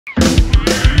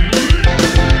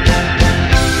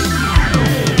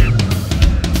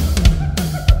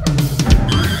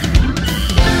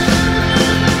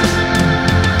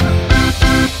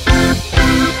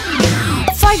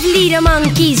little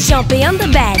monkeys jumping on the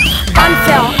bed. One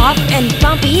fell off and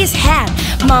bumped his head.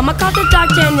 Mama called the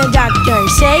doctor and the doctor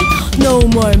say, no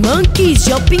more monkeys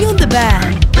jumping on the bed.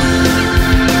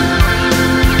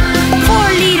 Four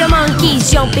little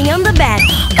monkeys jumping on the bed.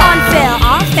 One fell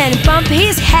off and bumped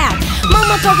his head.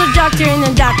 Mama called the doctor and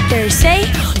the doctor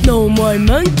say, no more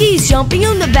monkeys jumping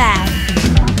on the bed.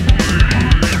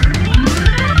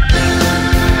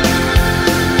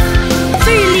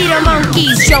 Three little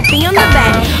monkeys jumping on the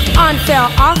bed. One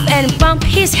fell off and bumped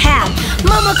his head.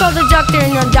 Mama called the doctor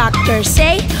and the doctor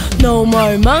say, no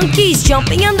more monkeys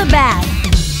jumping on the bed.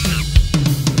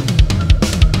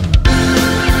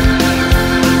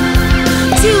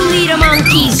 Two little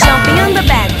monkeys jumping on the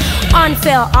bed. One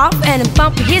fell off and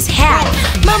bumped his head.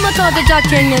 Mama called the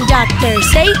doctor and the doctor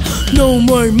say, no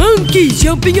more monkeys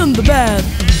jumping on the bed.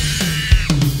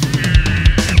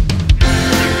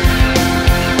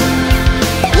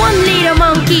 One little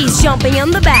monkey's jumping on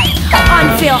the bed.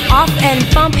 One fell off and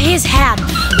bumped his head.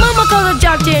 Mama called the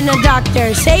doctor and the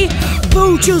doctor say,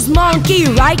 Boo choose monkey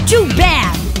right to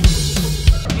bed.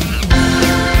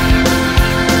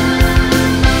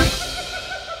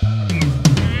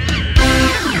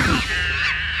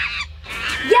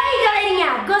 E aí,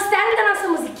 galerinha, gostaram da nossa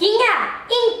musiquinha?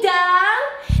 Então,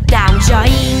 dá um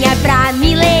joinha pra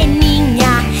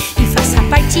Mileninha e faça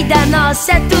parte da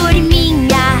nossa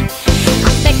turminha.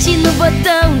 Aperte no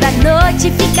botão da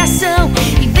notificação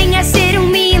e venha ser um